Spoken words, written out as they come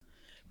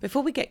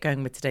Before we get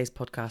going with today's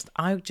podcast,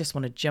 I just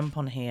want to jump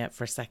on here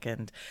for a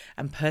second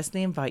and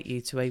personally invite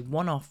you to a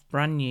one-off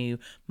brand new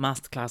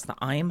masterclass that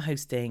I am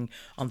hosting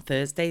on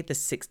Thursday, the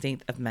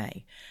 16th of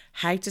May.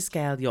 How to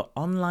scale your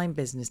online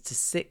business to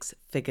 6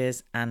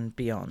 figures and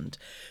beyond.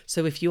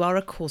 So if you are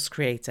a course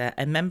creator,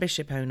 a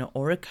membership owner,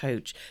 or a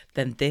coach,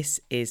 then this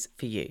is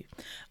for you.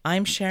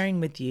 I'm sharing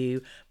with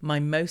you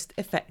my most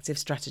effective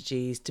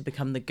strategies to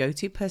become the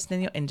go-to person in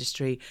your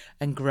industry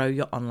and grow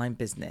your online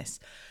business.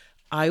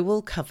 I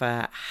will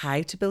cover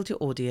how to build your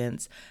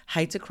audience,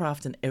 how to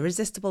craft an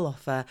irresistible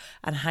offer,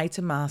 and how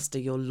to master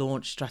your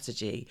launch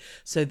strategy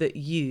so that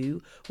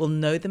you will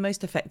know the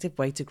most effective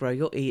way to grow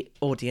your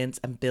audience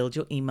and build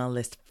your email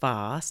list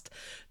fast,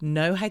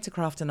 know how to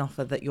craft an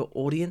offer that your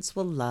audience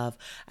will love,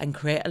 and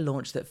create a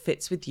launch that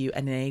fits with you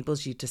and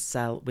enables you to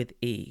sell with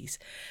ease.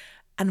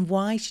 And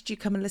why should you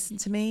come and listen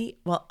to me?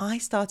 Well, I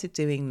started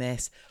doing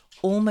this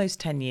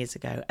almost 10 years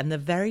ago. And the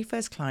very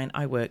first client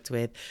I worked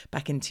with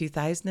back in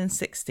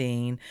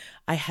 2016,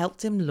 I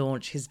helped him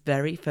launch his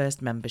very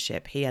first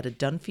membership. He had a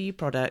done-for-you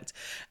product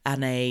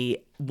and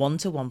a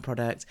one-to-one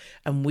product,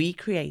 and we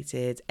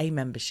created a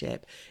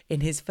membership.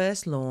 In his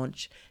first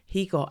launch,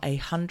 he got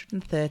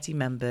 130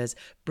 members,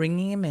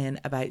 bringing him in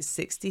about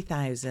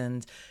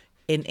 60,000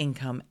 in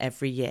income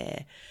every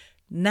year.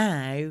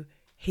 Now,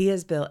 he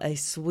has built a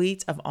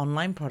suite of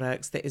online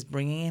products that is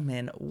bringing him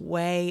in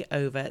way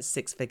over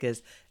 6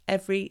 figures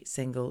every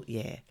single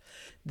year.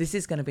 This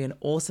is going to be an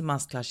awesome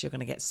masterclass. You're going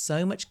to get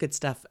so much good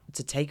stuff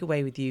to take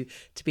away with you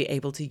to be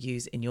able to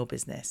use in your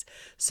business.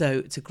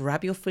 So to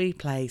grab your free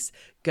place,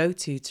 go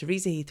to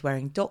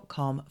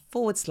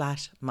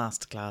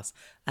teresaheathwareing.com/masterclass,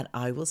 and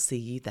I will see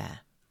you there.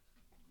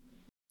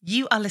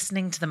 You are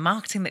listening to the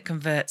Marketing That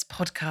Converts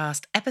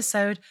podcast,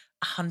 episode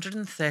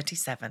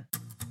 137.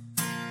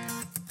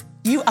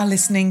 You are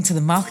listening to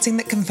the Marketing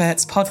That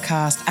Converts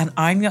podcast, and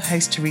I'm your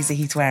host, Teresa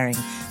Heathwareing.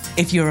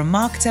 If you're a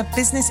marketer,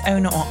 business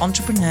owner, or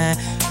entrepreneur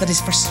that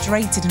is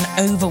frustrated and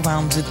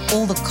overwhelmed with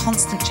all the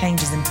constant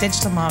changes in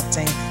digital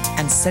marketing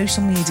and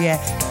social media,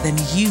 then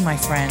you, my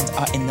friend,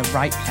 are in the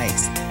right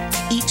place.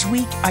 Each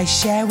week, I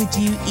share with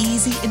you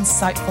easy,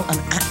 insightful,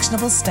 and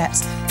actionable steps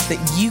that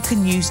you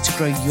can use to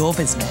grow your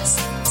business.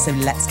 So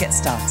let's get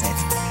started.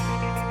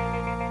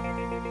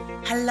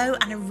 Hello,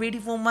 and a really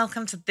warm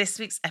welcome to this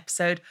week's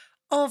episode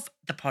of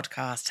the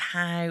podcast.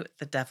 How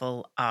the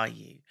devil are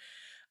you?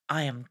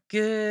 I am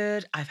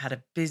good. I've had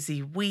a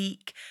busy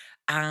week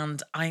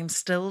and I'm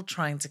still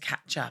trying to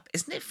catch up.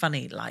 Isn't it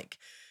funny? Like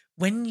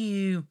when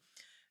you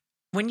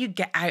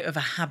get out of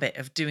a habit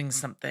of doing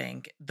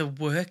something, the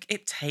work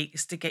it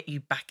takes to get you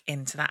back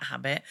into that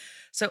habit.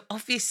 So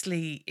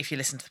obviously, if you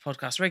listen to the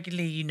podcast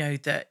regularly, you know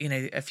that,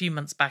 a few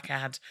months back, I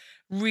had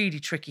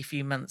really tricky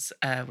few months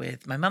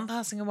with my mum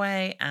passing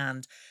away,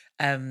 and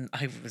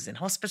I was in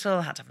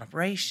hospital, had to have an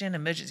operation,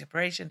 emergency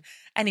operation.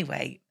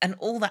 Anyway, and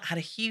all that had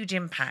a huge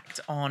impact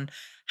on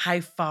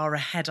how far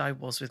ahead I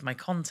was with my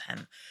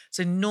content.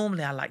 So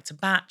normally I like to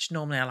batch,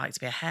 normally I like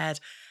to be ahead.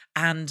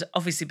 And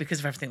obviously because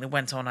of everything that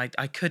went on,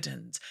 I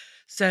couldn't.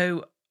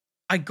 So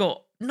I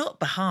got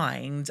not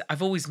behind.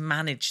 I've always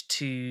managed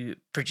to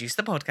produce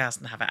the podcast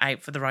and have it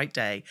out for the right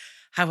day.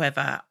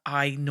 However,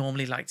 I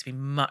normally like to be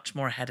much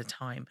more ahead of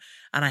time,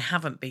 and I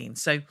haven't been.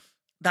 So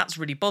that's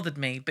really bothered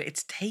me, but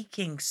it's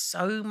taking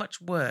so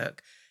much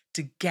work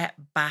to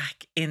get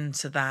back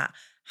into that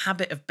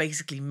habit of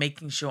basically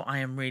making sure I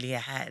am really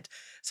ahead.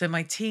 So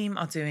my team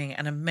are doing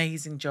an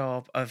amazing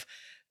job of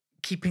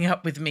keeping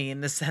up with me in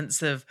the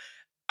sense of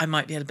I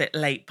might be a bit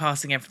late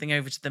passing everything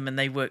over to them, and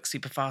they work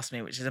super fast for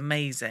me, which is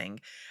amazing.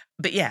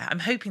 But yeah, I'm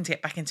hoping to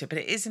get back into it. But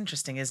it is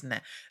interesting, isn't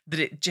it?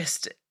 That it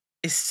just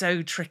is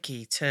so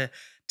tricky to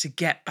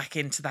get back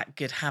into that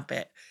good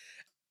habit.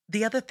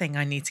 The other thing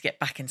I need to get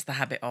back into the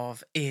habit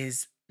of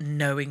is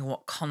knowing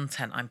what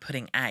content I'm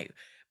putting out.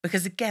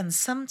 Because again,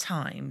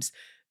 sometimes,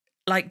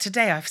 like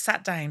today, I've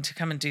sat down to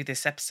come and do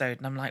this episode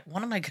and I'm like,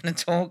 what am I going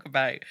to talk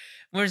about?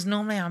 Whereas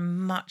normally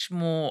I'm much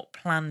more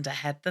planned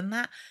ahead than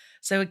that.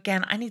 So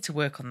again, I need to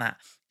work on that.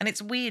 And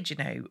it's weird,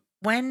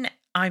 when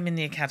I'm in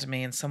the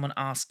academy and someone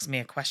asks me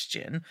a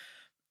question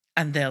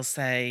and they'll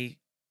say,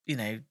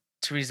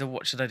 Teresa,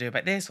 what should I do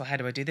about this? Or how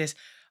do I do this?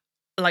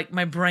 Like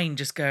my brain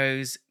just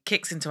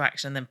kicks into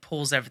action and then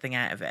pulls everything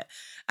out of it.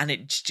 And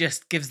it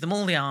just gives them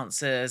all the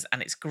answers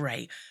and it's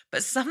great.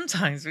 But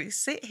sometimes we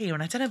sit here,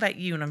 and I don't know about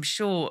you, and I'm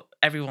sure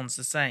everyone's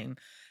the same.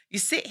 You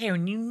sit here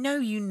and you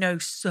know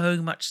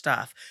so much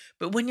stuff.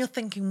 But when you're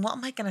thinking, what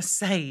am I going to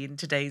say in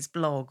today's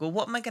blog? Or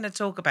what am I going to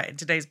talk about in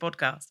today's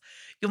podcast?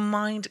 Your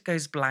mind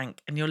goes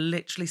blank and you're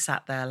literally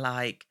sat there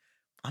like,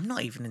 I'm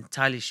not even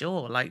entirely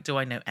sure. Like, do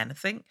I know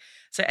anything?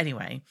 So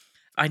anyway,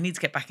 I need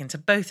to get back into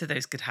both of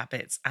those good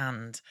habits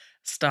and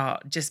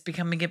start just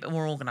becoming a bit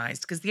more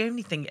organized, because the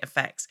only thing it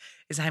affects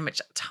is how much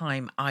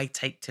time I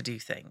take to do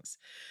things.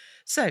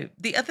 So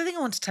the other thing I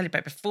want to tell you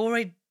about before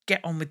I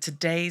get on with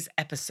today's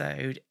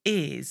episode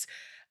is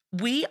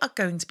we are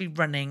going to be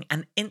running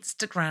an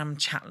Instagram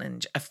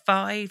challenge, a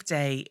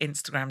 5-day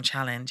Instagram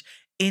challenge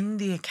in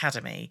the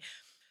academy.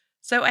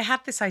 So I had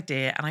this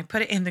idea and I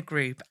put it in the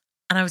group,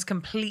 And I was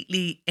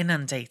completely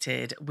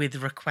inundated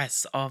with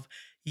requests of,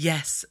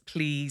 yes,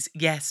 please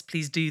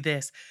do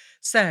this.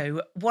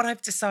 So, what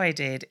I've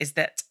decided is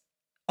that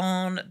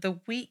on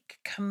the week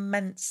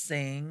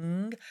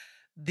commencing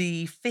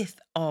the 5th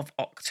of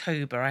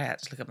October, I had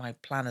to look at my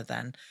planner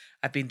then.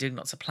 I've been doing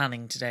lots of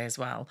planning today as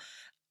well.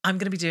 I'm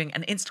going to be doing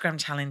an Instagram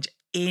challenge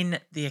in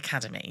the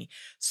academy.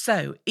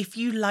 So, if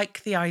you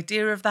like the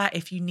idea of that,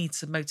 if you need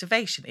some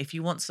motivation, if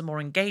you want some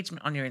more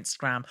engagement on your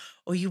Instagram,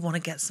 or you want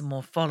to get some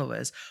more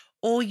followers,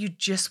 or you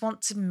just want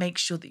to make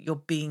sure that you're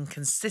being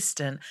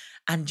consistent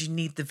and you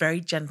need the very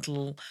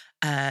gentle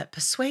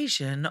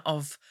persuasion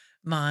of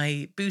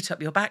my boot up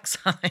your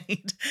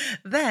backside,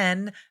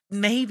 then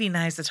maybe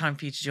now's the time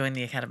for you to join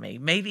the academy.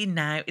 Maybe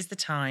now is the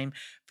time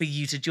for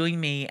you to join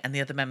me and the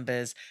other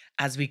members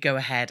as we go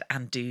ahead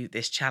and do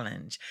this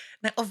challenge.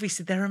 Now,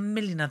 obviously, there are a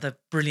million other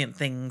brilliant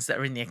things that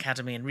are in the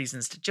academy and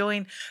reasons to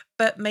join,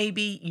 but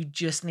maybe you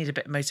just need a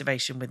bit of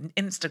motivation with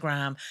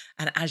Instagram.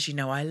 And as you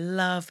know, I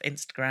love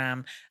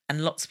Instagram,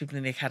 and lots of people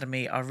in the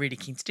academy are really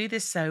keen to do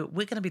this. So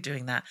we're going to be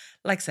doing that.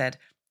 Like I said,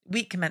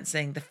 week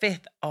commencing the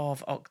 5th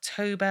of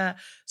October.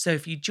 So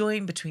if you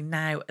join between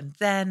now and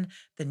then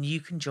you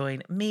can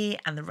join me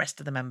and the rest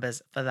of the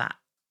members for that.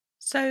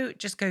 So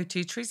just go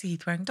to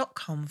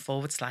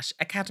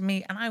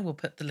teresaheathwaring.com/academy and I will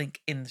put the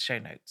link in the show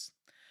notes.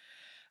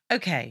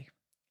 Okay,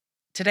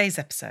 today's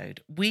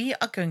episode, we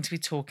are going to be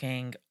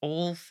talking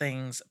all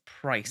things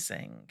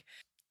pricing.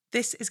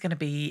 This is going to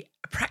be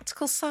a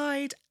practical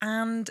side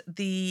and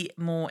the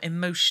more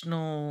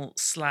emotional /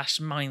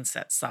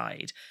 mindset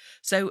side.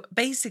 So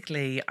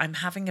basically, I'm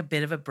having a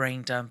bit of a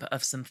brain dump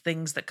of some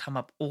things that come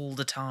up all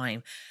the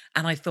time.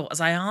 And I thought,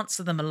 as I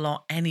answer them a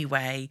lot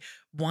anyway,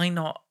 why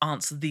not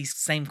answer these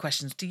same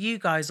questions to you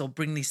guys or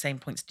bring these same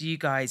points to you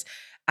guys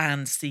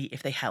and see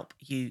if they help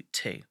you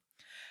too.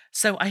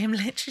 So I am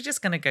literally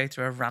just going to go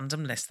through a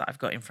random list that I've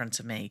got in front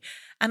of me.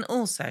 And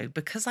also,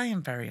 because I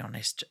am very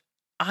honest,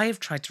 I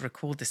have tried to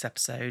record this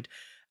episode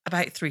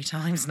about 3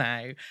 times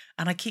now,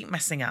 and I keep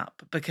messing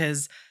up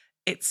because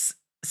it's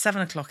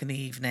 7 o'clock in the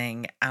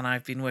evening and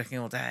I've been working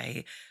all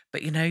day.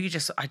 But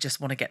I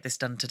just want to get this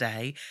done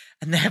today.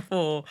 And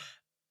therefore,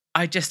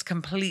 I just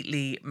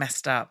completely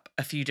messed up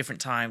a few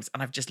different times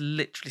and I've just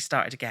literally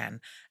started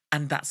again.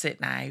 And that's it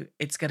now.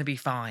 It's going to be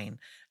fine.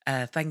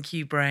 Thank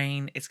you,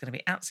 brain. It's going to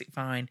be absolutely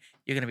fine.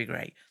 You're going to be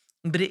great.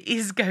 But it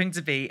is going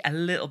to be a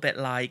little bit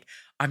like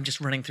I'm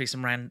just running through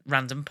some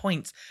random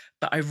points,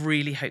 but I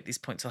really hope these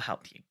points will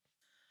help you.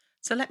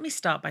 So let me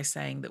start by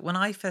saying that when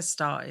I first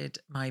started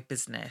my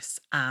business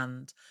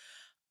and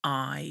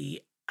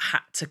I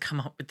had to come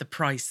up with the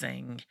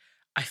pricing,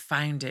 I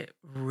found it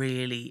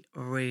really,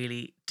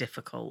 really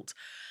difficult.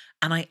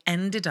 And I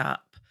ended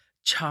up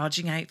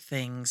charging out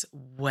things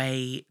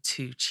way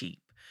too cheap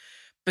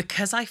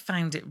because I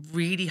found it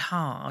really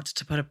hard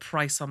to put a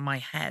price on my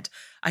head.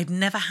 I'd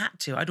never had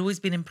to. I'd always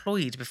been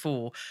employed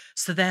before.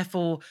 So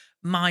therefore,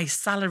 my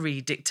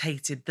salary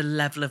dictated the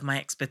level of my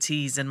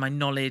expertise and my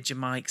knowledge and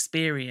my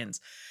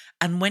experience.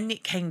 And when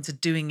it came to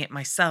doing it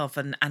myself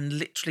and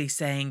literally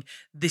saying,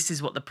 this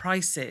is what the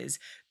price is,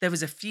 there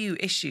was a few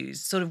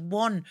issues. Sort of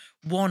one,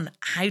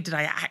 how did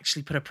I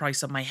actually put a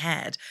price on my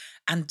head?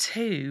 And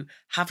two,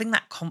 having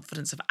that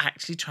confidence of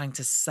actually trying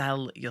to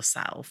sell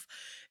yourself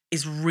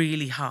is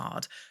really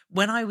hard.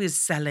 When I was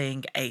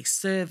selling a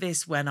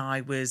service, when I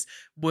was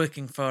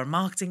working for a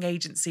marketing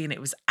agency and it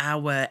was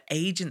our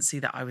agency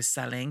that I was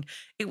selling,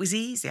 it was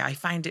easy. I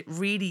found it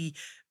really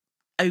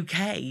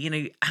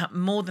okay,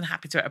 more than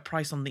happy to put a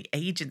price on the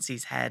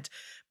agency's head,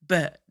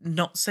 but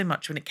not so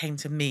much when it came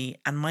to me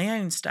and my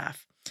own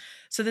stuff.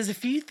 So there's a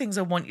few things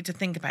I want you to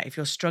think about if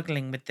you're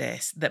struggling with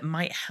this that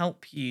might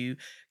help you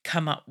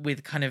come up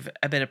with kind of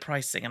a bit of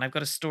pricing. And I've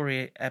got a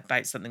story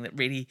about something that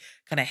really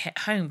kind of hit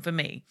home for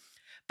me.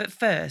 But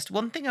first,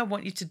 one thing I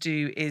want you to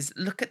do is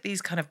look at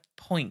these kind of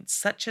points,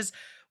 such as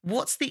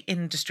what's the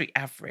industry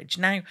average?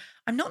 Now,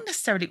 I'm not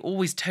necessarily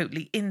always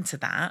totally into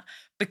that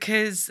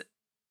because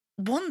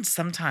one,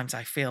 sometimes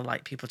I feel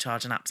like people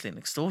charge an absolute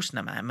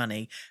extortionate amount of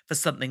money for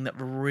something that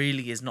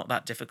really is not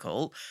that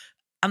difficult.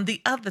 And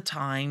the other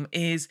time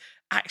is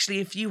actually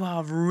if you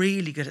are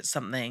really good at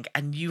something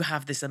and you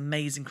have this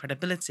amazing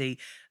credibility,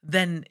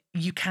 then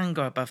you can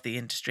go above the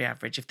industry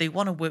average. If they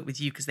want to work with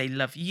you because they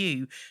love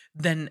you,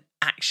 then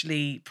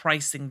actually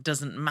pricing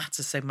doesn't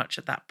matter so much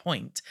at that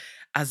point,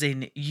 as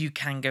in you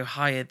can go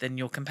higher than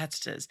your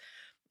competitors.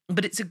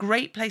 But it's a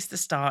great place to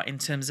start in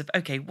terms of,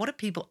 okay, what are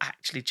people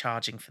actually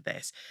charging for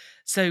this?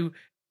 So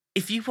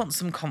if you want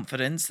some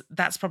confidence,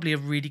 that's probably a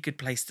really good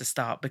place to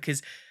start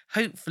because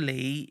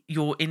hopefully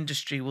your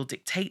industry will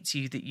dictate to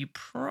you that you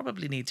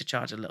probably need to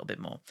charge a little bit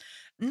more.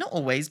 Not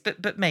always,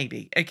 but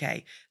maybe.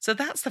 Okay. So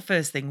that's the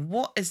first thing.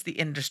 What is the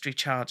industry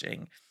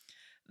charging?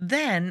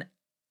 Then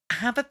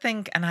have a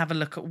think and have a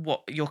look at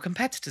what your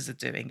competitors are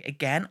doing.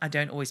 Again, I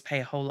don't always pay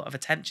a whole lot of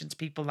attention to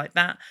people like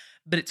that,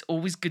 but it's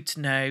always good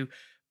to know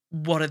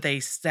what are they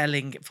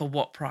selling for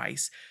what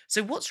price.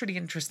 So what's really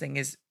interesting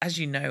is, as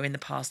you know, in the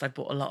past, I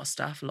bought a lot of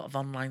stuff, a lot of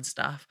online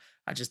stuff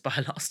I just buy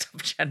a lot of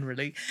stuff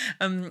generally.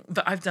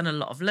 But I've done a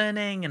lot of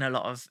learning and a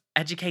lot of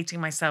educating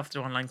myself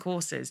through online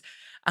courses.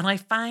 And I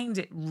find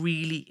it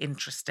really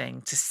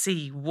interesting to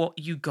see what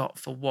you got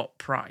for what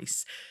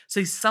price.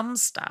 So some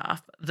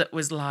stuff that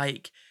was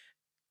like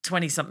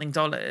 20 something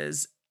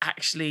dollars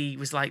actually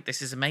was like,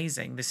 this is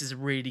amazing. This is a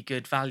really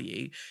good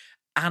value.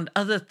 And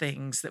other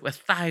things that were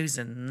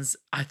thousands,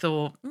 I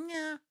thought,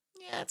 yeah,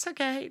 yeah, it's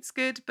okay, it's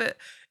good. But,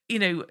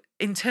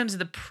 in terms of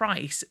the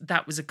price,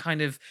 that was a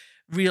kind of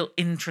real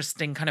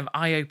interesting kind of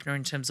eye opener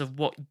in terms of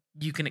what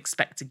you can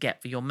expect to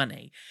get for your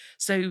money.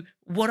 So,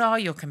 what are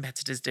your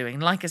competitors doing?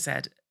 Like I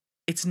said,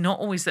 it's not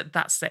always that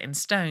that's set in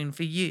stone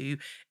for you.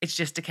 It's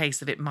just a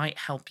case of it might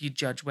help you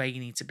judge where you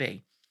need to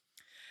be.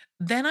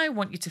 Then I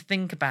want you to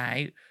think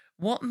about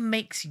what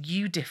makes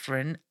you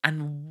different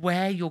and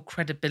where your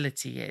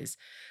credibility is.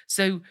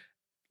 So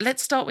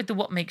let's start with the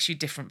what makes you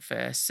different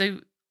first.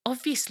 So,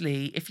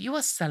 obviously, if you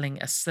are selling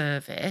a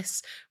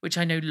service, which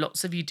I know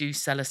lots of you do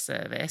sell a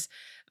service,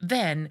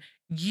 then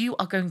you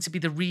are going to be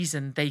the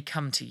reason they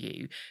come to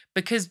you.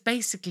 Because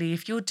basically,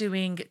 if you're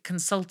doing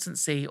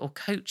consultancy or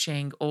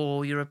coaching,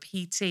 or you're a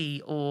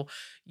PT, or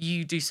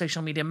you do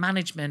social media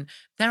management,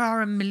 there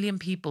are a million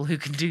people who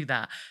can do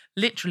that,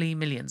 literally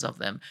millions of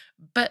them.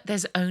 But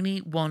there's only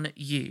one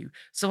you.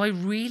 So I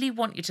really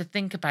want you to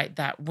think about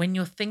that when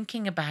you're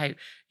thinking about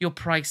your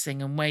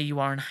pricing and where you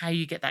are and how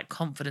you get that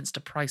confidence to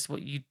price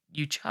what you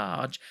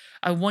charge.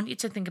 I want you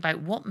to think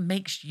about what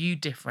makes you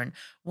different.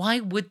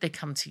 Why would they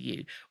come to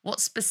you? What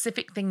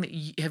specific thing that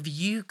have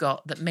you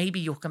got that maybe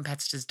your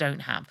competitors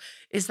don't have?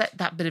 Is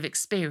that bit of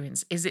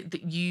experience? Is it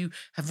that you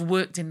have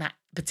worked in that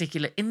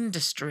particular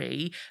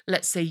industry?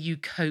 Let's say you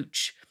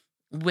coach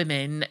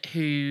women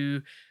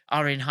who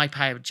are in high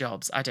powered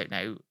jobs. I don't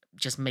know,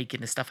 just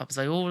making this stuff up as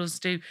I always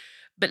do.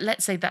 But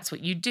let's say that's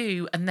what you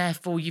do, and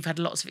therefore you've had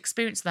lots of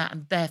experience with that,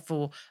 and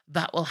therefore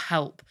that will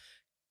help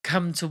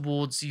come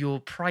towards your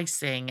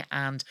pricing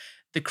and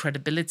the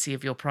credibility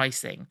of your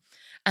pricing.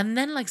 And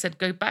then, like I said,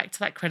 go back to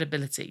that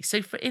credibility.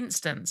 So, for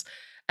instance,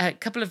 a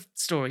couple of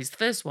stories. The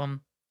first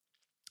one,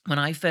 when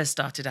I first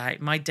started out,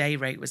 my day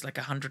rate was like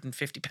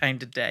 £150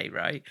 a day,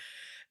 right?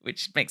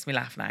 Which makes me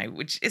laugh now,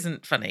 which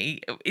isn't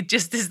funny. It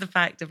just is the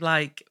fact of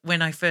like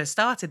when I first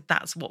started,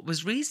 that's what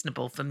was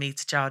reasonable for me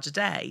to charge a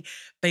day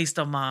based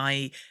on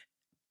my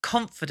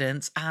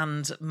confidence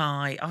and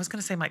I was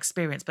going to say my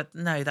experience, but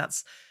no,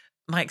 that's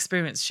my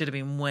experience should have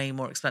been way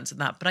more expensive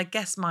than that. But I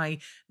guess my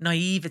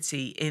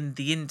naivety in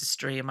the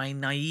industry and my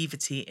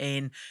naivety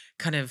in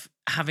kind of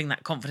having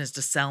that confidence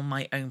to sell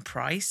my own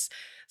price.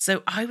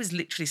 So I was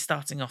literally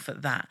starting off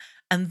at that.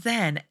 And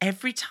then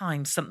every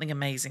time something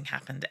amazing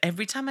happened,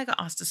 every time I got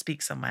asked to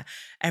speak somewhere,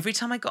 every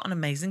time I got an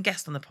amazing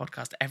guest on the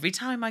podcast, every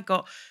time I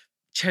got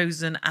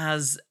chosen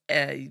as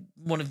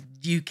one of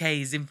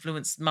UK's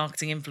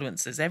marketing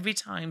influencers, every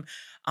time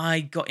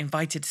I got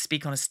invited to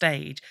speak on a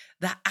stage,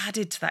 that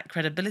added to that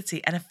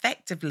credibility and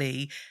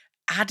effectively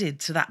added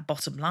to that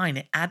bottom line.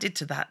 It added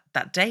to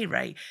that day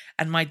rate,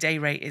 and my day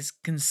rate is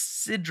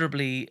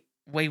considerably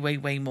way, way,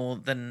 way more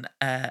than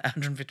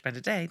 £150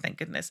 a day. Thank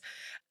goodness.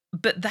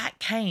 But that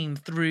came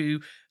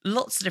through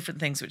lots of different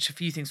things, which a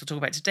few things we'll talk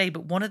about today.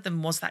 But one of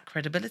them was that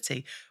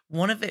credibility.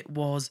 One of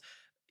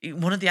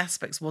the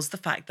aspects was the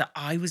fact that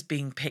I was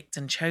being picked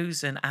and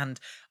chosen and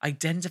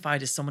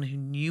identified as someone who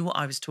knew what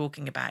I was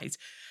talking about.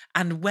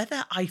 And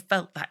whether I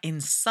felt that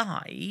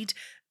inside,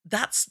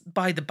 that's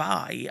by the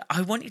by.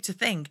 I want you to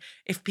think,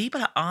 if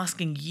people are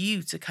asking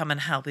you to come and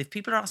help, if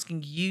people are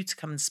asking you to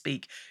come and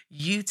speak,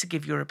 you to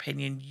give your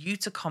opinion, you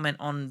to comment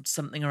on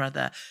something or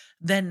other,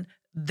 then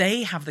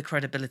they have the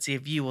credibility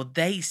of you, or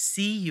they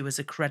see you as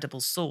a credible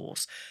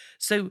source.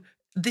 So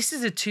this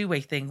is a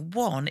two-way thing.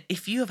 One,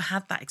 if you have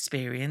had that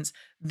experience,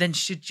 then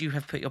should you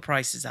have put your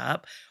prices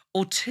up?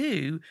 Or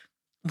two,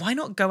 why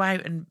not go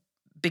out and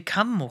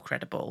become more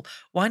credible?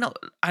 Why not?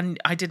 And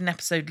I did an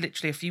episode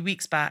literally a few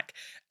weeks back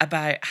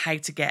about how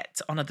to get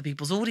on other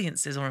people's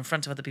audiences or in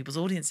front of other people's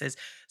audiences.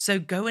 So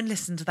go and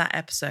listen to that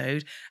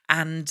episode.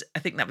 And I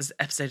think that was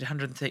episode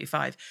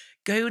 135.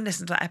 Go and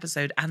listen to that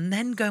episode and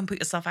then go and put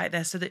yourself out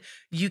there so that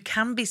you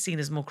can be seen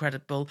as more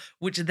credible,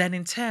 which then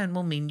in turn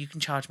will mean you can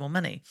charge more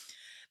money.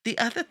 The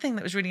other thing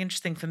that was really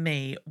interesting for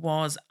me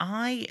was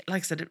like I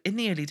said, in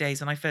the early days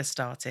when I first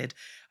started,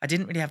 I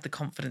didn't really have the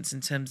confidence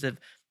in terms of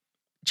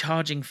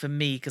charging for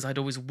me because I'd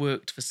always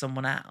worked for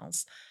someone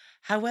else.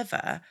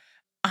 However,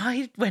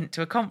 I went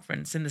to a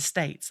conference in the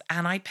States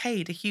and I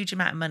paid a huge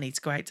amount of money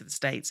to go out to the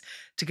States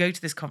to go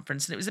to this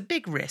conference. And it was a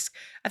big risk.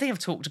 I think I've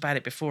talked about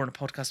it before on a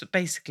podcast, but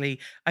basically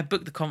I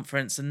booked the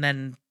conference and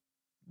then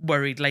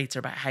worried later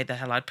about how the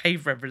hell I'd pay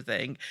for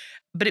everything.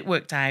 But it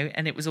worked out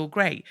and it was all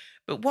great.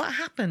 But what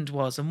happened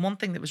was, and one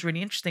thing that was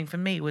really interesting for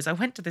me was I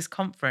went to this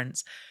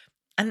conference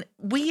and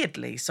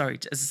weirdly, sorry,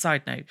 as a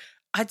side note,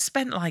 I'd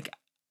spent like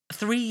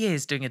 3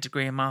 years doing a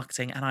degree in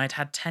marketing and I'd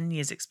had 10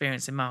 years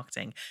experience in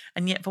marketing.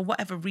 And yet for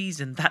whatever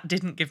reason, that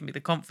didn't give me the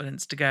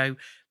confidence to go,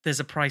 there's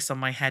a price on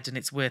my head and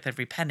it's worth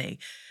every penny.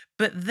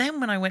 But then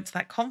when I went to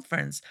that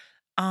conference,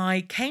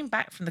 I came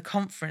back from the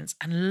conference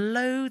and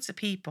loads of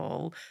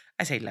people,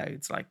 I say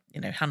loads, like,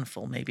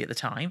 handful maybe at the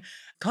time,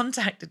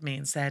 contacted me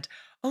and said,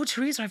 "Oh,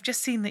 Teresa, I've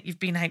just seen that you've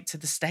been out to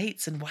the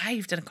States and wow,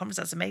 you've done a conference.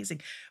 That's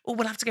amazing. Oh,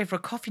 we'll have to go for a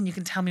coffee and you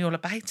can tell me all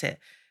about it."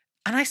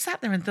 And I sat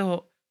there and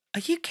thought,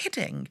 are you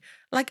kidding?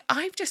 Like,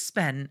 I've just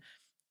spent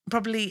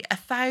probably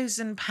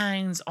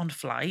 £1,000 on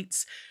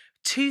flights,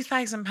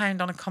 £2,000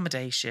 on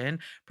accommodation,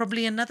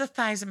 probably another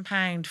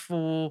 £1,000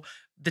 for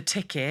the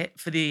ticket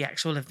for the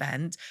actual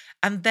event,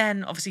 and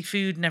then obviously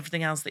food and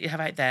everything else that you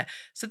have out there.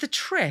 So the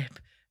trip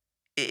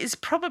is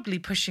probably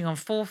pushing on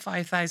 £4,000 or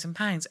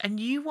 £5,000, and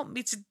you want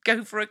me to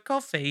go for a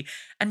coffee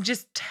and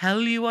just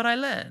tell you what I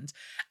learned.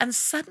 And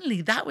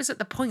suddenly that was at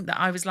the point that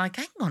I was like,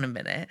 hang on a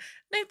minute,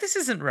 no, this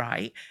isn't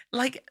right.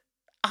 Like,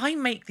 I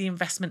make the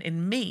investment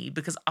in me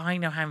because I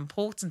know how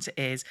important it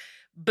is.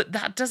 But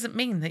that doesn't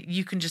mean that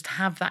you can just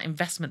have that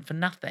investment for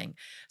nothing.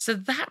 So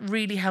that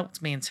really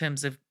helped me in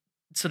terms of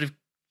sort of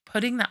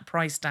putting that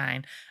price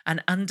down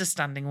and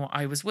understanding what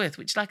I was worth,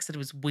 which, like I said,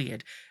 was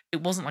weird.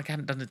 It wasn't like I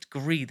hadn't done a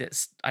degree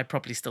that I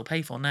probably still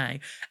pay for now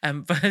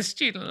for a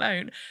student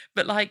loan.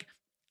 But like,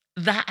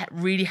 that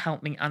really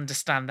helped me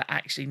understand that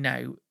actually,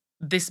 no,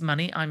 this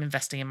money I'm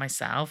investing in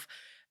myself.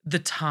 The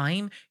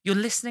time you're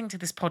listening to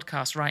this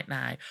podcast right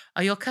now,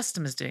 are your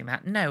customers doing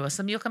that? No. Are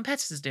some of your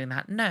competitors doing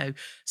that? No.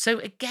 So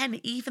again,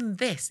 even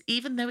this,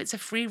 even though it's a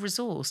free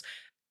resource,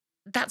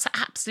 that's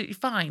absolutely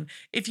fine.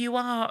 If you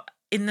are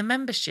in the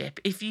membership,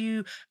 if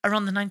you are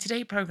on the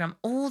 90-day program,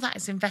 all that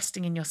is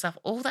investing in yourself,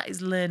 all that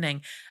is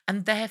learning.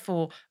 And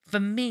therefore, for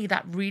me,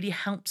 that really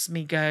helps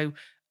me go,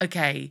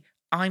 okay,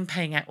 I'm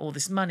paying out all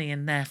this money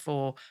and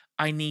therefore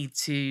I need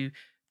to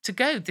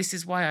go. This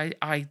is why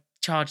I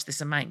charge this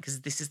amount,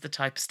 because this is the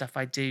type of stuff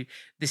I do.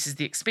 This is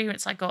the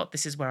experience I got.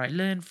 This is where I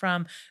learn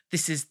from.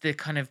 This is the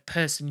kind of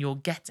person you're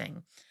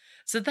getting.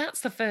 So that's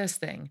the first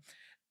thing.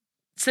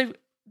 So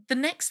the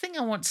next thing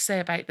I want to say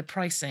about the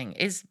pricing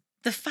is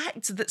the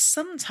fact that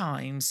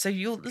sometimes, so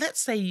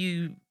let's say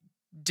you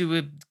do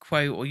a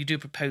quote or you do a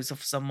proposal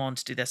for someone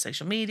to do their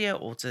social media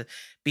or to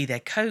be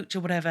their coach or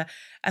whatever,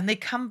 and they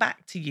come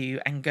back to you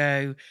and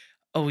go,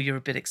 "Oh, you're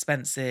a bit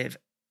expensive."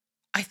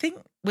 I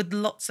think with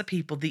lots of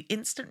people, the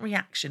instant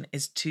reaction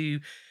is to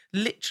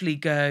literally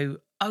go,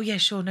 "Oh yeah,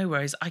 sure, no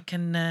worries. I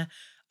can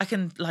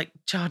like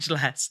charge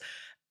less."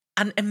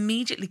 And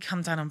immediately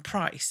come down on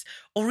price.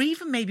 Or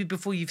even maybe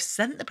before you've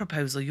sent the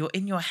proposal, you're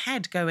in your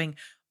head going,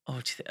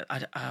 "Oh, I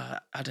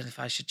don't know if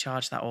I should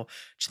charge that, or do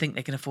you think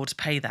they can afford to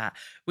pay that?"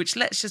 Which,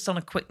 let's just on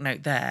a quick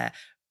note there,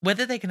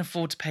 whether they can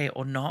afford to pay it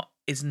or not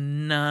is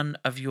none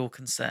of your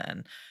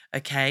concern.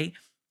 Okay.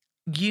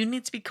 You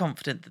need to be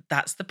confident that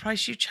that's the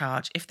price you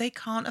charge. If they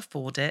can't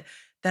afford it,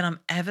 then I'm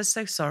ever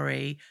so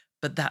sorry,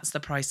 but that's the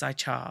price I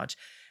charge.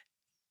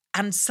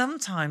 And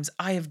sometimes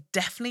I have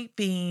definitely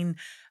been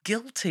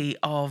guilty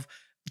of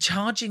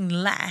charging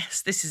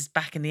less. This is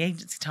back in the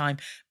agency time,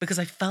 because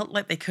I felt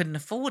like they couldn't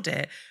afford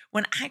it,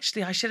 when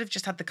actually I should have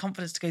just had the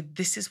confidence to go,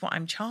 this is what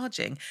I'm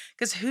charging.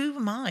 Because who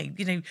am I?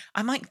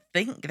 I might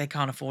think they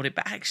can't afford it,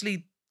 but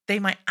actually they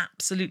might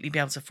absolutely be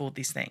able to afford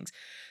these things.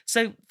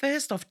 So,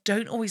 first off,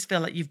 don't always feel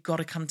like you've got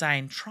to come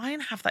down. Try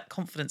and have that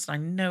confidence. And I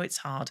know it's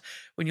hard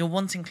when you're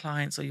wanting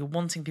clients or you're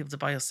wanting people to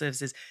buy your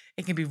services.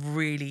 It can be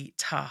really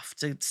tough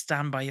to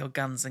stand by your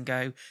guns and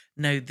go,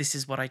 no, this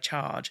is what I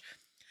charge.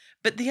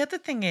 But the other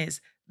thing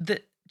is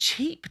that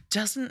cheap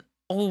doesn't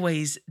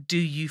always do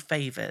you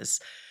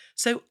favors.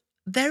 So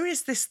there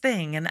is this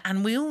thing,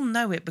 and we all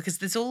know it because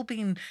there's all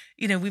been,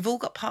 we've all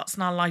got parts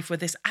in our life where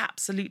this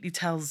absolutely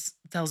tells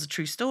a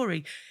true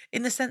story,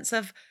 in the sense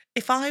of,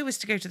 if I was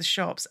to go to the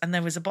shops and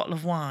there was a bottle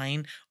of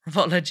wine or a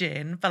bottle of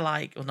gin for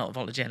like, or not a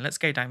bottle of gin, let's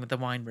go down with the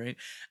wine route,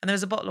 and there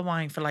was a bottle of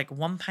wine for like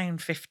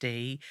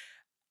 £1.50,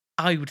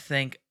 I would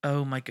think,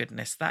 oh my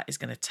goodness, that is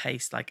going to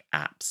taste like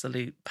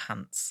absolute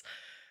pants.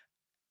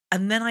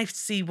 And then I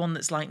see one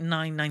that's like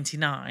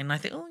 £9.99. I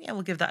think, oh yeah,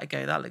 we'll give that a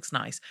go. That looks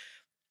nice.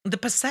 The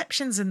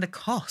perceptions in the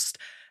cost.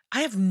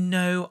 I have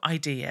no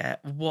idea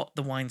what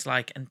the wine's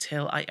like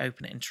until I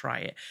open it and try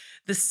it.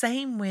 The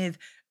same with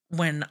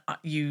when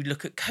you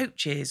look at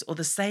coaches, or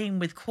the same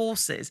with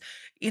courses.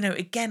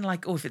 Again,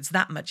 like, oh, if it's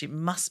that much, it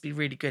must be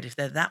really good. If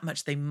they're that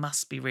much, they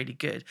must be really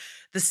good.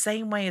 The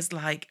same way as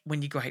like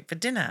when you go out for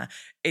dinner,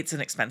 it's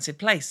an expensive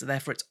place, so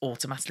therefore it's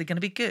automatically going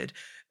to be good.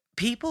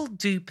 People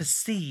do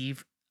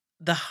perceive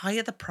the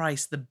higher the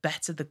price, the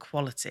better the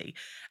quality.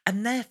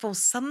 And therefore,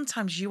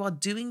 sometimes you are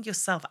doing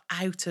yourself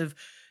out of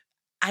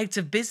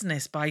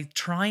business by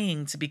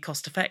trying to be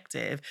cost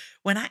effective,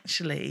 when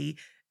actually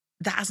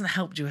that hasn't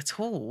helped you at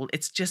all.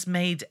 It's just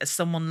made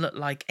someone look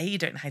like, A, you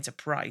don't know how to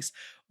price,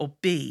 or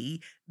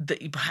B,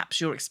 that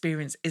perhaps your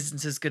experience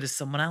isn't as good as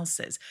someone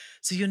else's.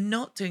 So you're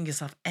not doing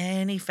yourself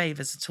any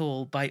favors at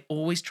all by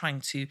always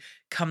trying to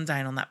come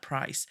down on that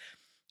price.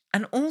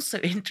 And also,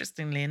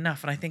 interestingly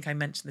enough, and I think I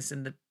mentioned this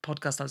in the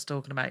podcast I was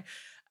talking about,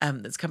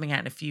 that's coming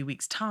out in a few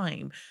weeks'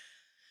 time,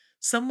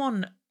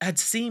 someone had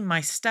seen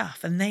my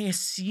stuff and they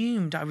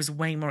assumed I was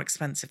way more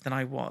expensive than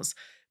I was,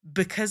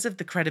 because of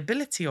the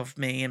credibility of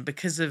me and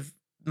because of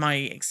my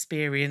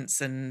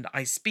experience and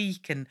I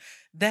speak, and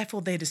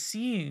therefore they'd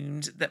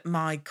assumed that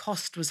my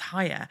cost was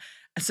higher.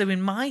 And so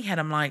in my head,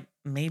 I'm like,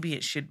 maybe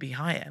it should be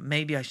higher.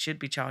 Maybe I should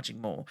be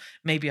charging more.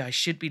 Maybe I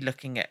should be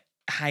looking at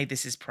how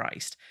this is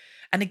priced.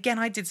 And again,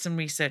 I did some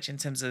research in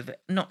terms of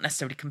not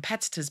necessarily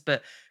competitors,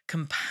 but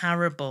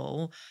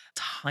comparable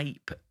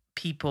type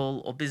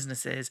people or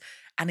businesses.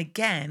 And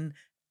again,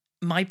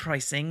 my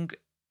pricing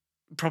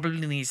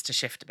probably needs to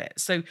shift a bit.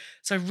 So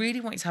I really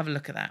want you to have a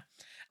look at that.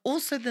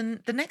 Also,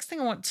 then the next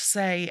thing I want to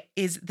say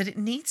is that it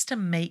needs to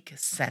make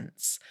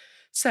sense.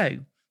 So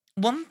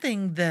one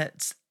thing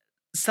that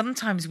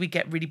sometimes we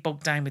get really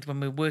bogged down with when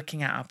we're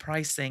working out our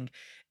pricing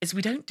is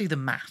we don't do the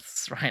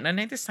maths, right? And I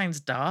know this sounds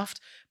daft,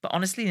 but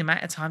honestly, the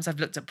amount of times I've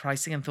looked at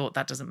pricing and thought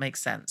that doesn't make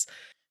sense.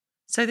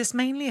 So this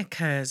mainly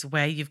occurs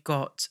where you've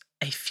got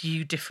a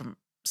few different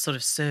sort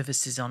of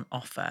services on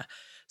offer.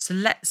 So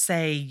let's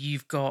say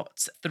you've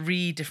got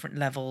three different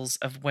levels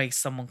of ways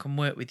someone can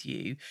work with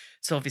you.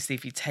 So obviously,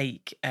 if you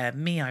take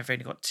me, I've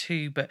only got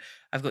two, but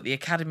I've got the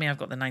academy, I've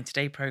got the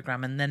 90-day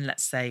program, and then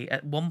let's say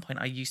at one point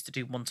I used to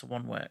do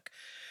one-to-one work,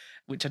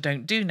 which I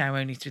don't do now,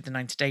 only through the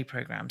 90-day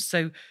program.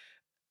 So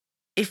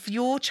if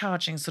you're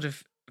charging sort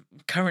of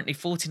currently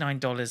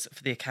 $49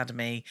 for the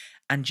academy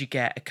and you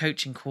get a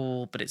coaching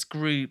call, but it's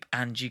group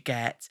and you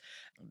get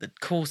the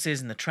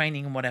courses and the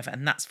training and whatever,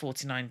 and that's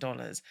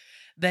 $49,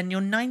 then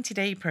your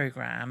 90-day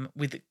program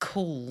with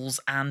calls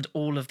and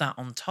all of that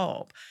on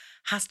top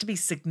has to be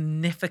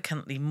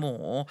significantly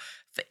more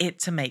for it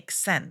to make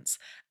sense.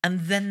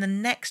 And then the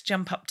next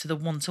jump up to the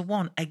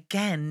one-to-one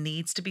again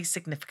needs to be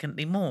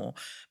significantly more,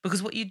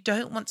 because what you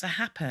don't want to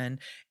happen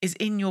is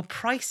in your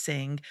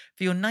pricing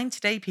for your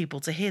 90-day people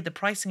to hear the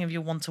pricing of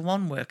your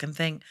one-to-one work and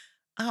think,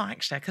 oh,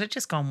 actually, I could have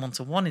just gone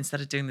one-to-one instead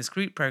of doing this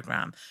group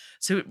program.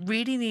 So it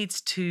really needs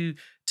to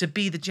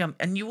be the jump.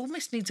 And you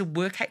almost need to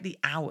work out the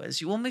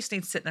hours. You almost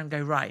need to sit there and go,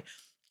 right,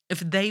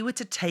 if they were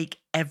to take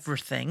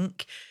everything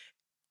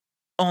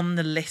on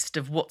the list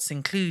of what's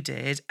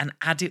included and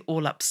add it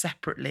all up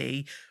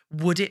separately,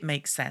 would it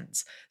make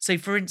sense? So,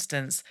 for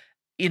instance,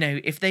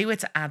 if they were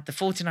to add the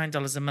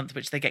 $49 a month,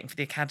 which they're getting for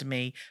the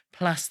academy,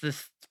 plus the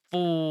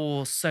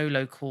four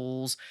solo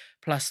calls,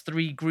 plus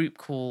three group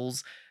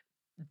calls,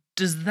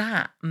 does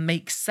that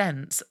make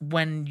sense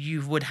when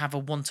you would have a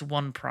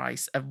one-to-one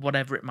price of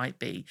whatever it might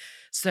be?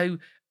 So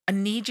I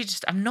need you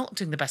I'm not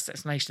doing the best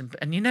explanation,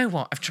 and you know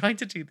what? I've tried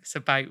to do this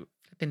about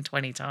flipping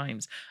 20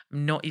 times.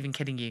 I'm not even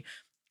kidding you.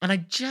 And I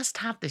just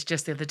had this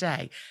just the other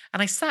day.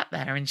 And I sat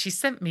there and she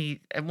sent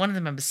me, one of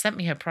the members sent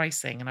me her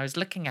pricing and I was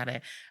looking at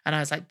it and I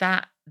was like,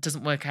 that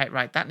doesn't work out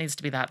right. That needs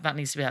to be that. That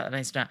needs to be that. That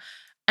needs to be that.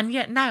 And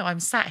yet now I'm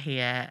sat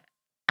here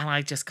and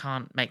I just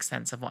can't make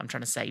sense of what I'm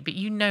trying to say. But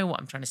you know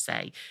what I'm trying to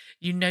say.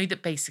 You know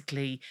that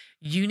basically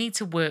you need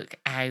to work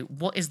out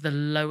what is the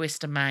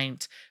lowest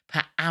amount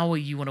per hour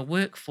you want to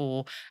work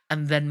for,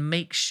 and then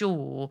make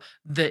sure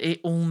that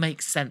it all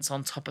makes sense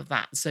on top of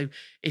that. So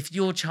if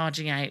you're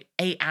charging out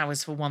 8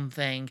 hours for one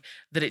thing,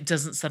 that it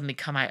doesn't suddenly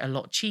come out a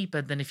lot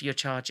cheaper than if you're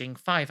charging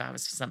 5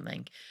 hours for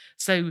something.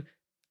 So,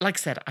 like I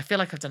said, I feel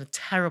like I've done a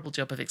terrible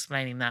job of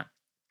explaining that,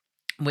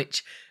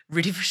 which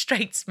really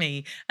frustrates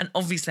me. And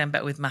obviously, I'm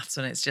better with maths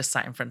when it's just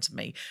sat in front of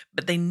me,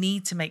 but they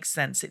need to make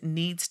sense. It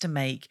needs to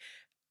make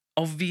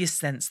obvious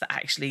sense that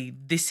actually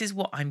this is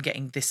what I'm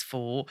getting this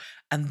for.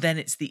 And then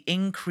it's the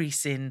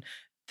increase in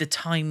the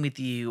time with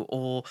you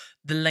or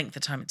the length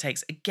of time it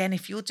takes. Again,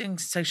 if you're doing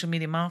social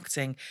media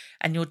marketing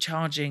and you're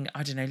charging,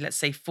 I don't know, let's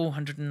say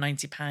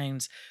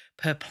 £490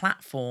 per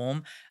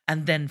platform,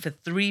 and then for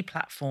three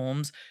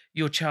platforms,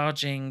 you're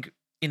charging,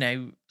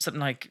 something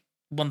like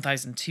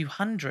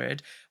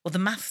 1,200. Well, the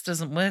maths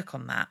doesn't work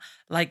on that.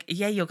 Like,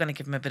 yeah, you're going to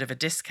give them a bit of a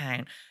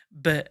discount,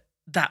 but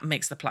that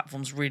makes the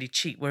platforms really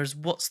cheap. Whereas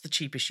what's the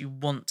cheapest you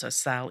want to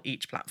sell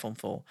each platform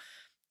for?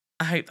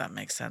 I hope that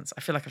makes sense.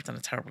 I feel like I've done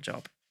a terrible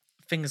job.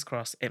 Fingers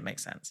crossed it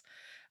makes sense.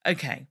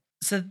 Okay.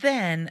 So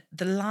then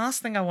the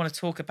last thing I want to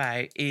talk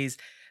about is,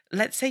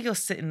 let's say you're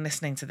sitting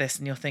listening to this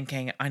and you're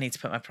thinking, I need to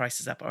put my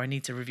prices up or I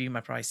need to review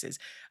my prices.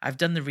 I've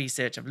done the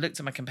research. I've looked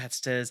at my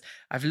competitors.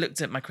 I've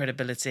looked at my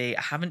credibility.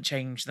 I haven't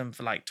changed them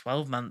for like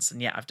 12 months.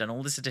 And yet I've done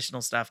all this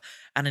additional stuff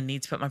and I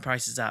need to put my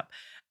prices up.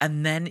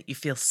 And then you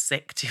feel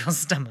sick to your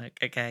stomach.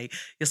 Okay.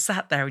 You're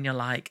sat there and you're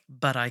like,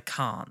 but I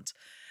can't.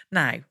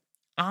 Now,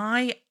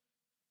 I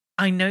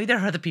know there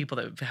are other people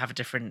that have a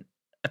different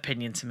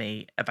opinion to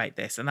me about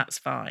this, and that's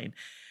fine.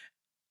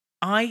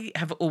 I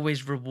have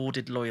always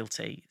rewarded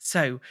loyalty.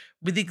 So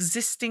with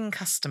existing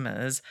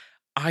customers,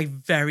 I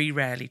very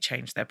rarely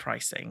change their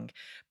pricing,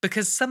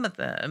 because some of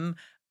them,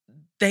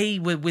 they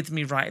were with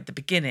me right at the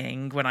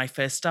beginning when I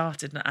first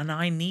started, and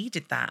I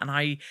needed that,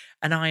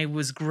 and I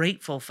was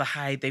grateful for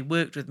how they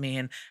worked with me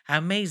and how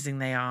amazing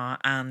they are.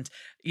 And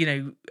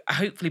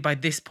hopefully by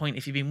this point,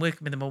 if you've been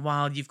working with them a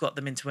while, you've got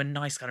them into a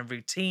nice kind of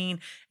routine.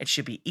 It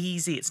should be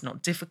easy. It's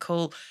not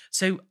difficult.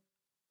 So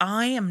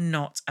I am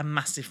not a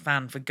massive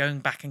fan for going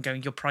back and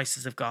going, your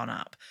prices have gone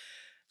up.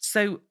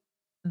 So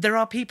there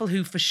are people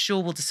who for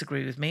sure will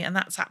disagree with me, and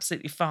that's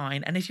absolutely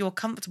fine. And if you're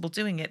comfortable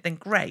doing it, then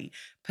great.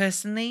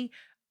 Personally,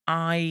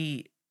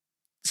 I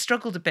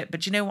struggled a bit.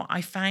 But you know what?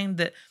 I found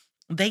that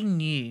they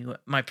knew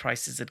my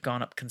prices had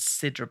gone up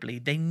considerably.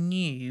 They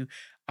knew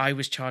I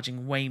was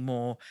charging way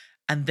more,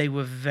 and they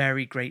were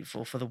very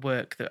grateful for the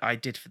work that I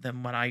did for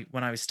them when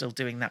I was still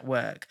doing that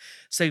work.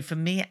 So for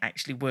me, it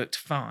actually worked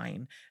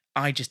fine.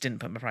 I just didn't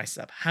put my prices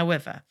up.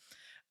 However,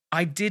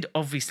 I did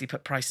obviously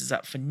put prices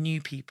up for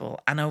new people,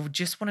 and I would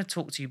just want to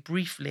talk to you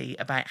briefly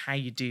about how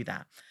you do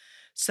that.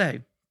 So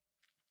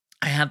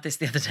I had this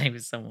the other day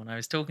with someone. I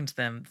was talking to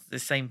them, the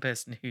same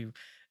person who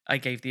I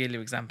gave the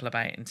earlier example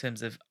about, in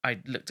terms of I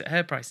looked at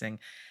her pricing,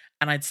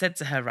 and I'd said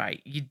to her,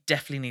 right, you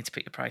definitely need to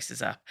put your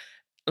prices up.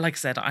 Like I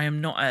said, I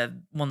am not a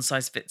one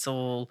size fits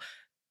all,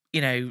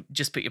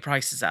 just put your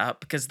prices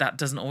up, because that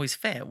doesn't always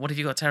fit. What if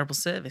you've got terrible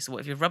service? What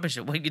if you're rubbish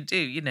at what you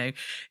do?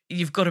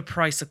 You've got to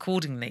price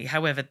accordingly.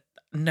 However,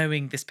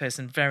 knowing this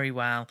person very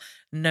well,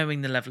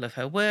 knowing the level of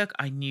her work,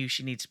 I knew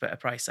she needed to put her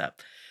price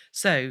up.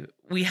 So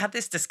we had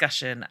this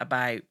discussion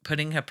about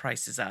putting her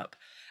prices up.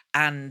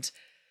 And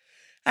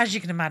as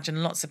you can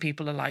imagine, lots of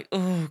people are like,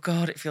 oh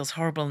God, it feels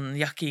horrible and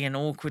yucky and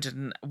awkward.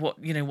 And what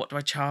do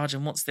I charge?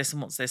 And what's this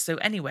and what's this? So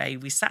anyway,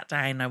 we sat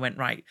down and I went,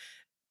 right,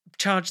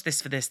 charge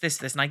this for this, this,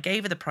 this. And I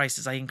gave her the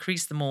prices. I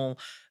increased them all,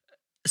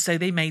 so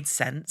they made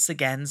sense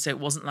again. So it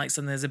wasn't like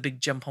there's a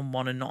big jump on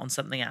one and not on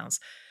something else.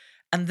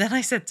 And then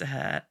I said to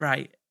her,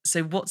 right,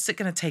 so what's it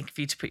going to take for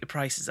you to put your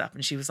prices up?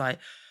 And she was like,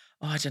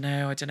 oh, I don't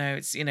know.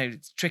 It's,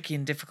 it's tricky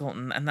and difficult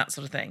and that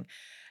sort of thing.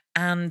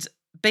 And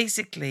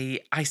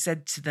basically I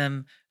said to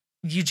them,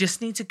 you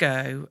just need to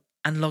go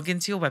and log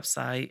into your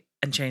website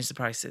and change the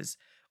prices,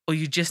 or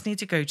you just need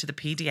to go to the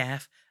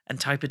PDF and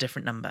type a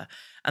different number.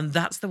 And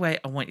that's the way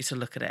I want you to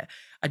look at it.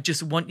 I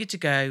just want you to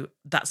go,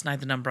 that's now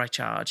the number I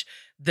charge.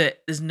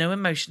 That there's no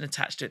emotion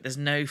attached to it. There's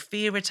no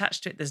fear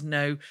attached to it. There's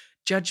no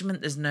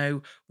judgment. There's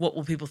no, what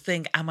will people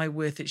think? Am I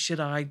worth it?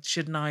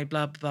 Shouldn't I?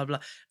 Blah, blah, blah.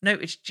 No,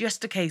 it's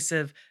just a case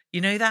of,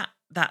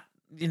 that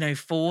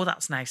 4,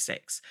 that's now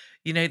 6.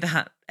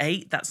 That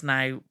 8, that's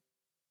now,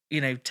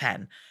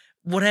 10.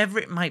 Whatever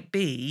it might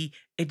be,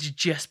 it's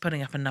just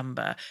putting up a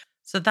number.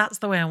 So that's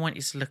the way I want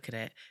you to look at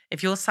it.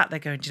 If you're sat there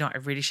going, do you know what, I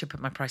really should put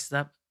my prices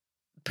up,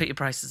 put your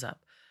prices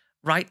up.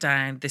 Write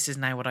down, this is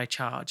now what I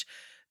charge.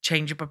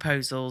 Change your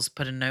proposals,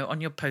 put a note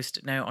on your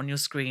post-it note on your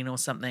screen or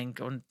something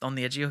on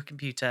the edge of your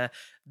computer.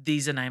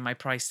 These are now my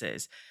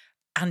prices.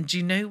 And do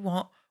you know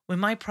what? When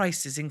my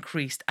prices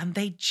increased, and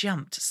they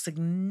jumped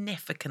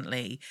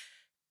significantly,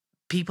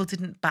 people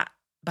didn't bat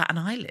an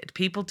eyelid.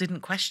 People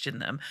didn't question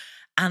them.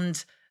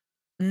 And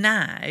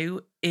now,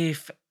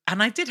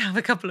 and I did have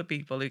a couple of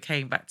people who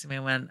came back to me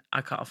and went,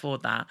 I can't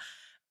afford that.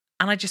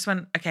 And I just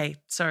went, okay,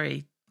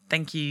 sorry,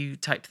 thank you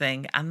type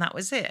thing. And that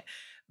was it.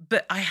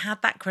 But I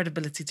had that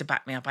credibility to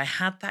back me up. I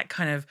had that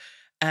kind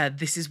of,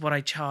 this is what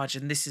I charge,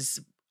 and this is,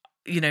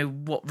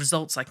 what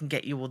results I can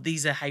get you, or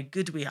these are how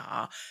good we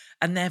are.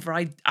 And therefore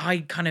I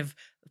kind of,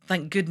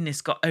 thank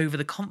goodness, got over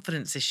the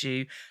confidence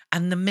issue.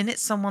 And the minute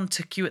someone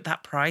took you at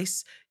that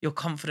price, your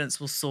confidence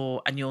will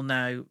soar and you'll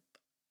know,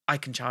 I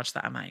can charge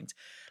that amount.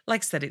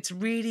 Like I said, it's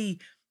really,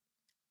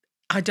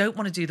 I don't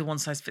want to do the one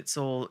size fits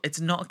all. It's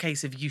not a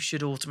case of you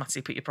should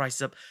automatically put your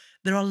prices up.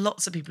 There are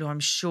lots of people who I'm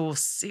sure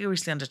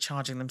seriously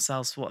undercharging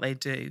themselves for what they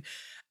do.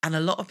 And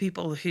a lot of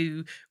people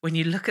who, when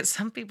you look at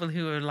some people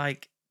who are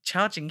like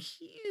charging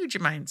huge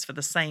amounts for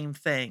the same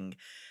thing,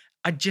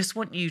 I just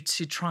want you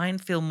to try and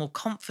feel more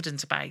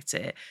confident about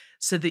it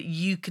so that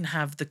you can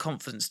have the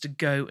confidence to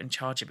go and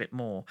charge a bit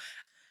more.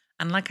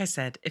 And like I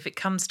said, if it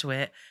comes to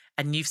it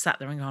and you've sat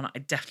there and gone, I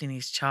definitely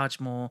need to charge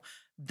more,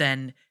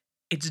 then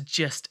it's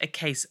just a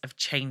case of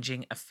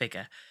changing a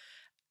figure.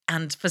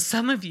 And for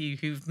some of you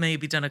who've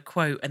maybe done a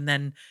quote and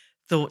then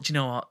thought, you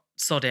know what,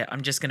 sod it,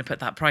 I'm just going to put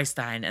that price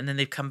down. And then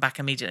they've come back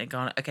immediately and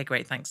gone, okay,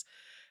 great, thanks.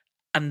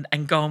 And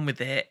gone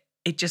with it.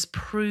 It just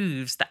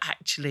proves that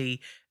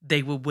actually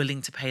they were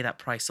willing to pay that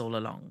price all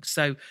along.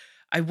 So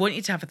I want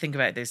you to have a think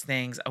about those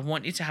things. I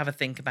want you to have a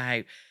think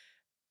about,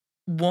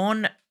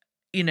 one,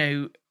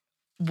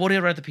 what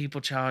are other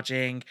people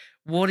charging?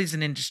 What is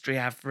an industry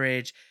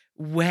average?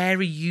 Where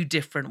are you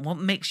different? What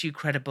makes you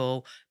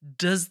credible?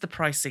 Does the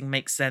pricing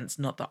make sense?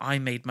 Not that I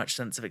made much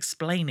sense of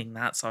explaining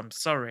that, so I'm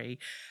sorry.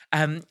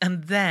 And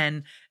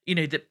then,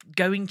 that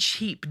going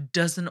cheap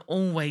doesn't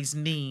always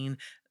mean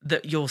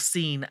that you're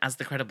seen as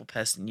the credible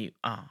person you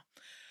are.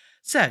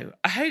 So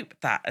I hope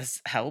that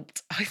has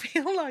helped. I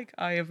feel like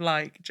I have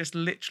just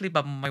literally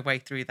bumbled my way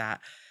through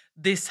that.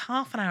 This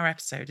half an hour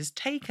episode has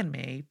taken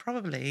me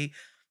probably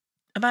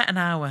about an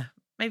hour,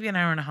 maybe an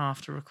hour and a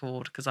half to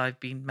record, because I've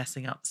been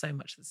messing up so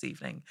much this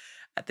evening.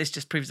 This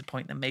just proves a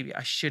point that maybe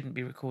I shouldn't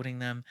be recording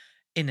them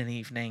in an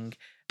evening.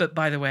 But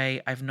by the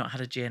way, I've not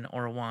had a gin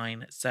or a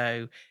wine,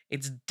 so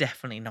it's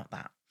definitely not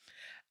that.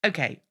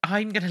 Okay,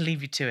 I'm going to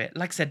leave you to it.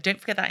 Like I said, don't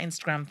forget that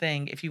Instagram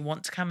thing. If you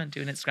want to come and do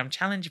an Instagram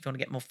challenge, if you want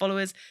to get more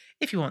followers,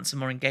 if you want some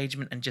more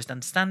engagement and just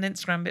understand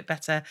Instagram a bit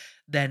better,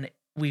 then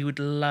we would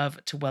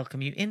love to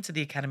welcome you into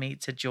the Academy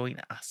to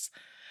join us.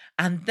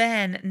 And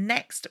then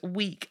next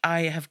week,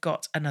 I have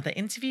got another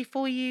interview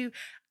for you,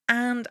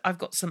 and I've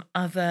got some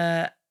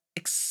other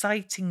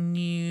exciting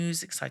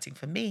news, exciting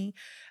for me,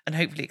 and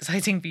hopefully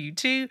exciting for you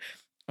too,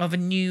 of a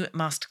new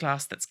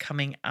masterclass that's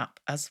coming up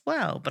as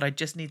well. But I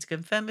just need to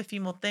confirm a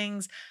few more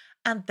things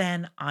and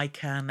then I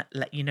can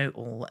let you know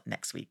all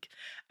next week.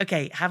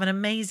 Okay, have an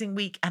amazing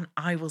week and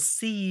I will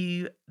see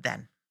you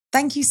then.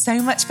 Thank you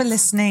so much for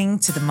listening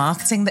to the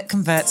Marketing That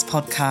Converts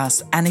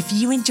podcast. And if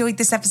you enjoyed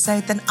this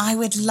episode, then I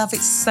would love it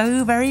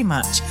so very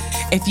much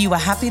if you were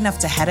happy enough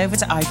to head over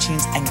to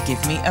iTunes and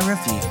give me a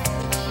review.